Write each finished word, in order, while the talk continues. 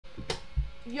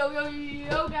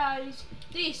Yo guys,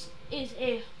 this is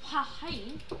a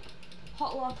Bahrain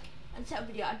Hotlap and setup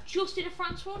video. I just did a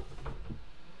France one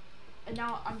and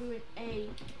now I'm doing a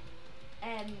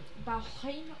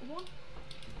Bahrain one.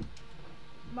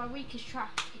 My weakest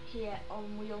track here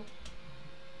on wheel,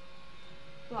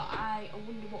 but I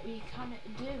wonder what we can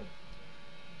do.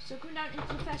 So coming down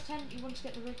into the first 10, you want to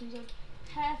get the braking zone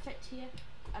perfect here,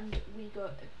 and we go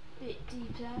a bit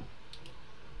deeper,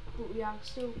 but we are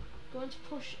still going to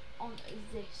push on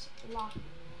this lap.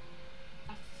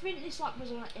 I think this lap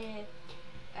was on a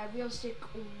realistic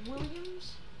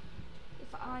Williams,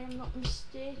 if I am not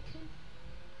mistaken.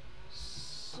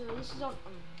 So this is on.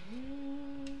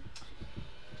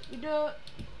 We don't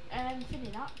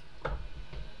finish that.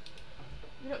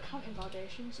 We don't count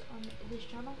invalidations on this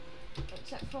channel,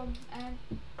 except from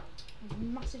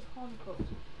massive corner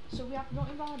cuts. So we have not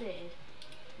invalidated.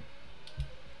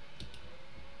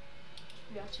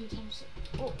 We are 2 times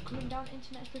up, coming down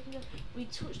into next braking zone. We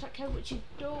touch that curve, which you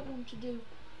don't want to do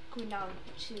coming down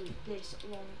to this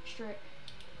long straight.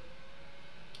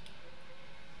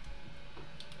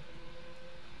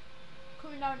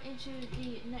 Coming down into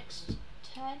the next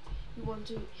 10, you want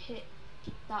to hit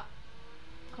that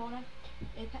corner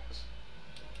apex,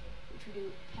 which we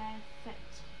do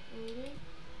perfectly.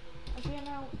 As we are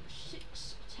now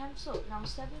 6 tenths up, now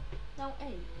 7, now 8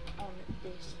 on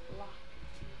this lap.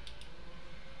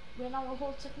 We are now a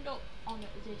whole second up on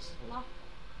this lap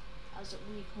as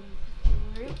we come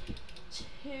through to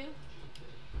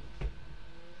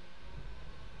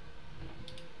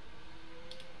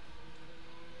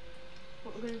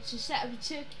what we're going to set up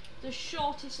to the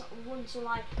shortest one, so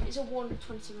like it's a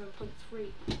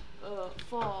 1:27.3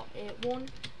 for a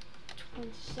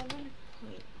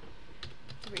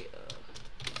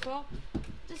 1:27.304.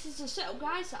 This is the setup,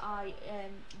 guys, that I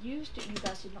used. You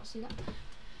guys did not see that.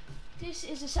 This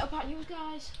is the setup I use,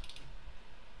 guys.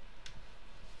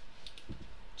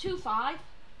 2.5,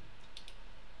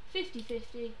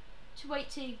 50/50,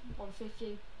 280,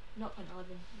 150,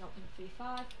 0.11,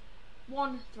 0.35,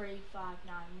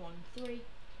 135913,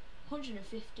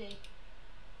 150,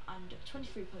 and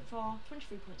 23.4,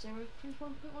 23.0,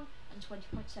 21.1, and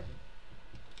 20.7.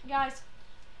 Guys,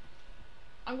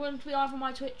 I'm going to be live on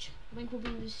my Twitch. Link will be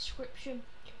in the description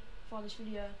for this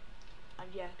video.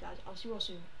 And yeah, guys, I'll see you all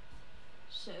soon.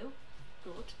 So,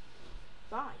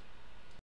 goodbye.